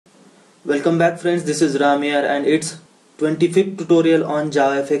Welcome back friends, this is Ram here and it's 25th tutorial on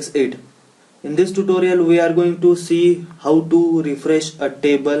JavaFX 8. In this tutorial we are going to see how to refresh a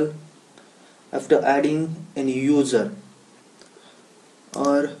table after adding a new user.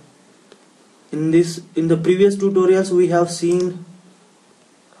 Or in the previous tutorials we have seen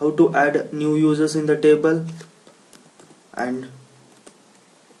how to add new users in the table and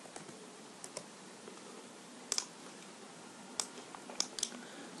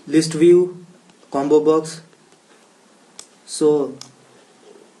list view, combo box. So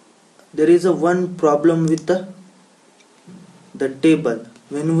there is one problem with the table.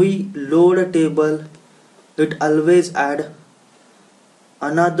 When we load a table, it always add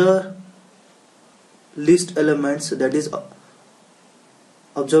another list elements, that is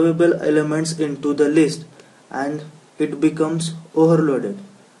observable elements, into the list and it becomes overloaded.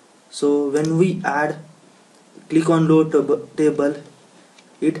 So when we click on load table,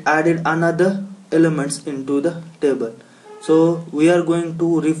 it added another elements into the table. So we are going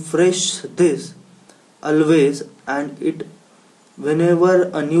to refresh this always, and it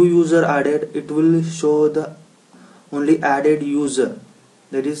whenever a new user added, it will show the only added user,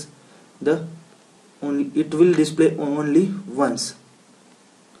 that is the only, it will display only once.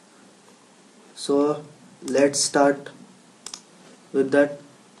 So let's start with that.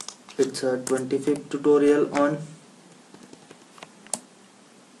 It's a 25th tutorial on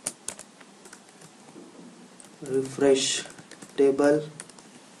refresh table.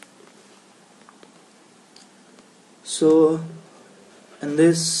 So in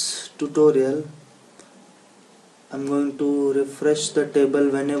this tutorial I'm going to refresh the table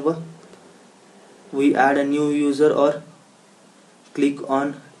whenever we add a new user or click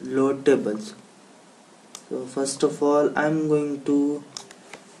on load tables. So first of all I'm going to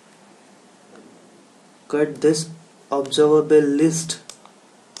cut this observable list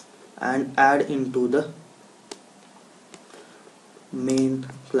and add into the main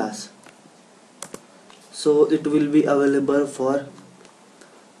class, so it will be available for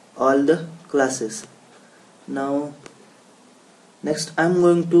all the classes. Now next I'm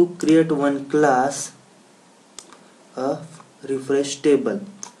going to create one class, a refresh table.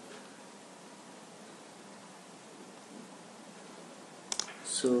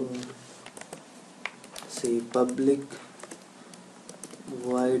 So say public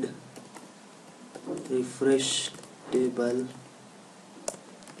void refresh table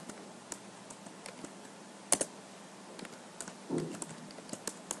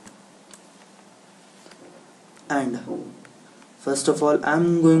and first of all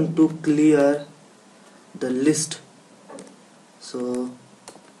I'm going to clear the list. So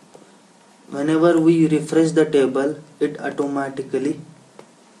whenever we refresh the table, it automatically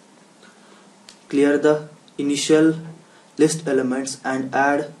clear the initial list elements and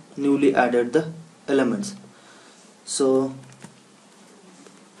add newly added the elements. So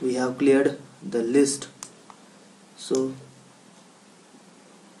we have cleared the list. So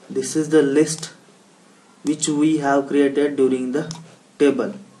this is the list which we have created during the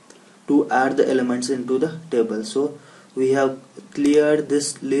table to add the elements into the table. So we have cleared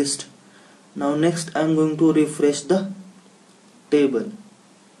this list. Now next I'm going to refresh the table.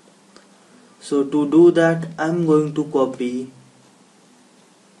 So to do that I'm going to copy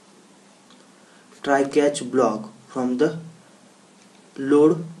try catch block from the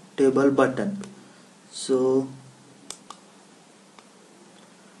load table button. So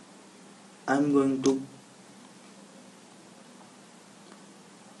I'm going to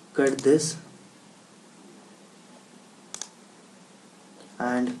cut this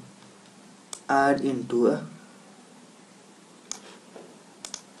and add into a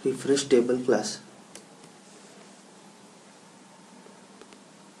refresh table class.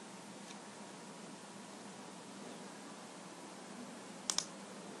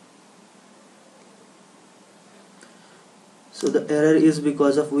 So the error is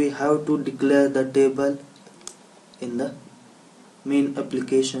because of we have to declare the table in the main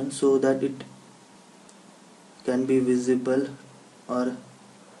application so that it can be visible or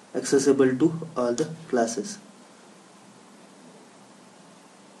accessible to all the classes.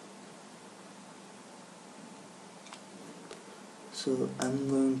 So I'm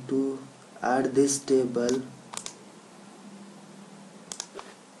going to add this table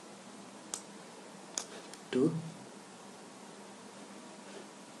to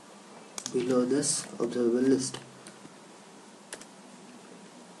below this observable list.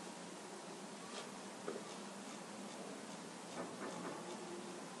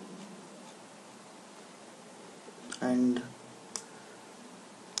 And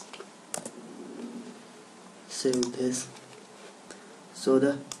save this. So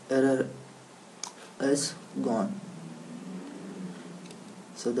the error is gone.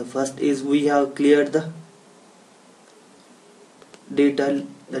 So the first is we have cleared the data,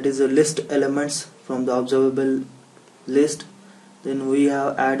 that is the list elements from the observable list. Then we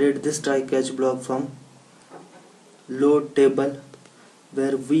have added this try catch block from load table,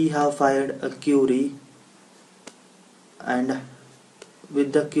 where we have fired a query, and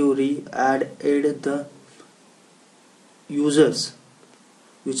with the query added the users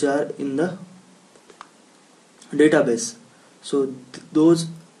which are in the database. So those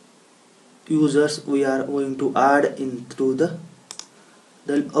users we are going to add into the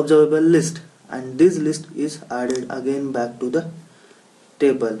observable list, and this list is added again back to the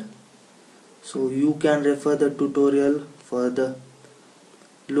table. So you can refer the tutorial for the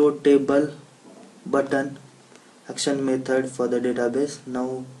load table button action method for the database.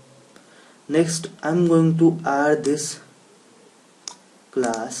 Now next I'm going to add this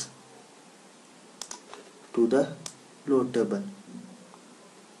class to the load table.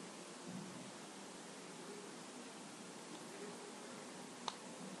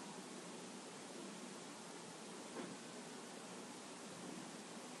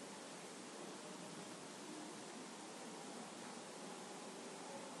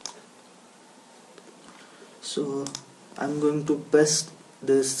 So I'm going to paste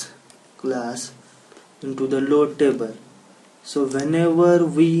this class into the load table. So whenever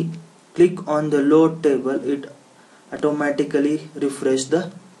we click on the load table, it automatically refresh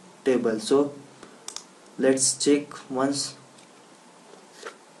the table. So let's check once.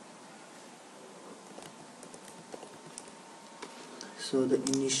 So the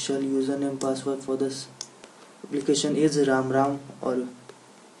initial username password for this application is Ram, or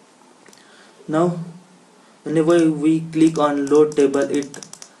now whenever we click on load table,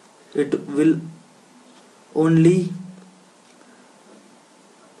 it will only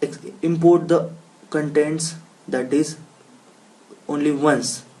import the contents, that is only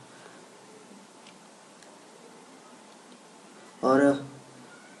once, or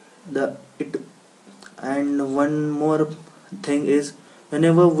and one more thing is,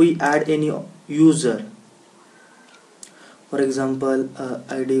 whenever we add any user, for example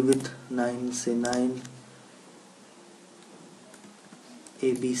ID with 9, say 9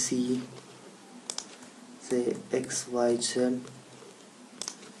 ABC, say XYZ,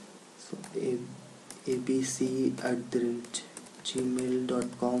 so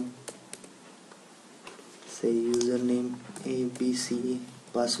abc@gmail.com, say username ABC,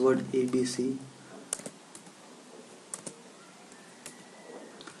 password ABC,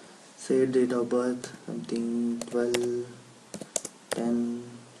 say date of birth something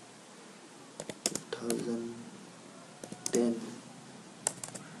 12/10/2010.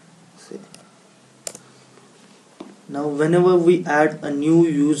 Now whenever we add a new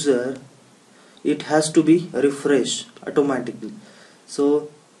user, it has to be refreshed automatically. So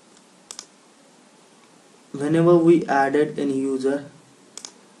whenever we added any user,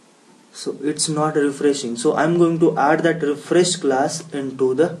 so it's not refreshing. So I'm going to add that refresh class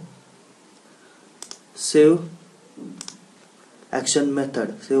into the save action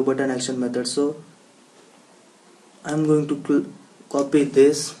method, save button action method. So I'm going to copy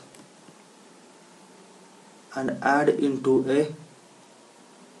this and add into a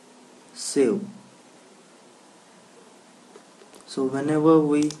save. So whenever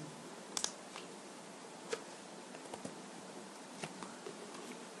we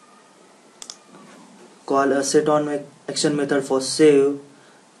call a set on action method for save,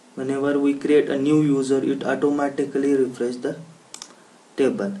 whenever we create a new user, it automatically refresh the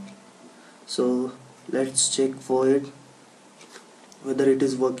table. So let's check for it whether it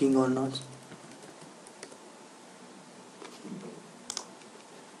is working or not.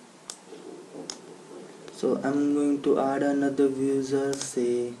 So I'm going to add another user,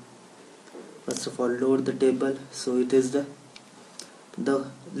 say first of all load the table. So it is the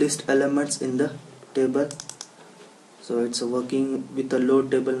list elements in the table. So it's working with the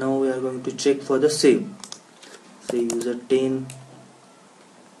load table. Now we are going to check for the save. Say user 10,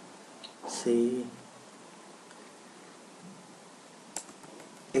 say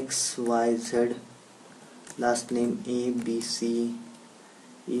XYZ, last name ABC,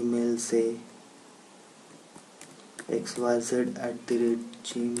 email say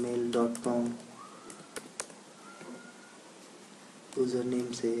xyz@gmail.com,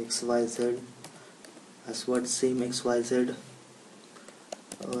 username say XYZ, password same XYZ,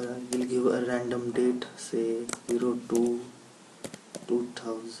 or I will give a random date, say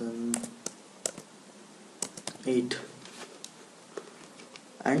 02/2008,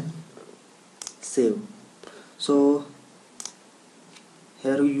 and save. So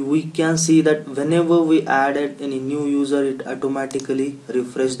here we can see that whenever we added any new user, it automatically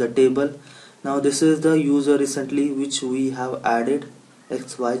refresh the table. Now this is the user recently which we have added,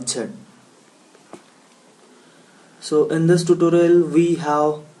 XYZ. So in this tutorial we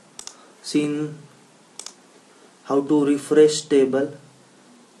have seen how to refresh table.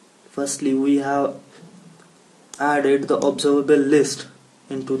 Firstly, we have added the observable list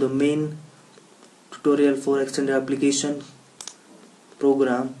into the main tutorial for extended application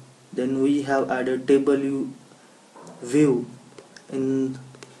program. Then we have added table view in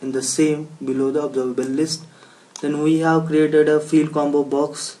the same below the observable list. Then we have created a field combo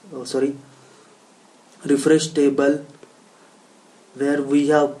box, refresh table, where we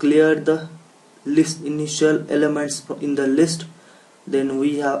have cleared the list initial elements in the list. Then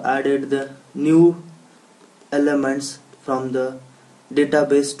we have added the new elements from the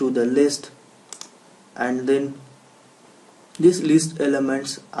database to the list, and then these list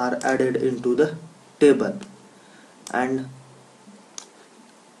elements are added into the table. And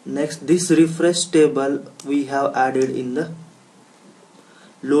next, this refresh table we have added in the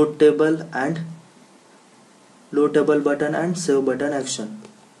load table button and save button action.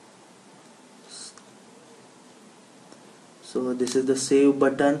 So this is the save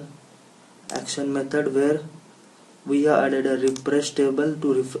button action method, where we have added a refresh table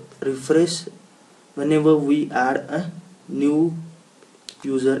to refresh whenever we add a new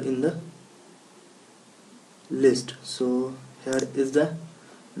user in the list. So here is the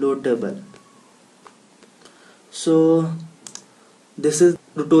load table. So this is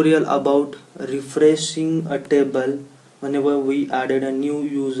tutorial about refreshing a table whenever we added a new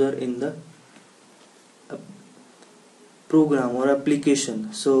user in the program or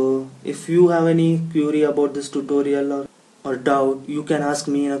application. So if you have any query about this tutorial or doubt, you can ask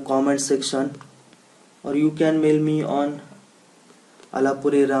me in a comment section, or you can mail me on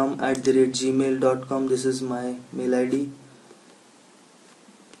alapureram@gmail.com. This is my mail ID.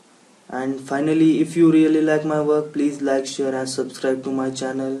 And finally, if you really like my work, please like, share and subscribe to my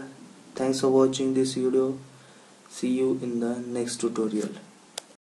channel. Thanks for watching this video. See you in the next tutorial.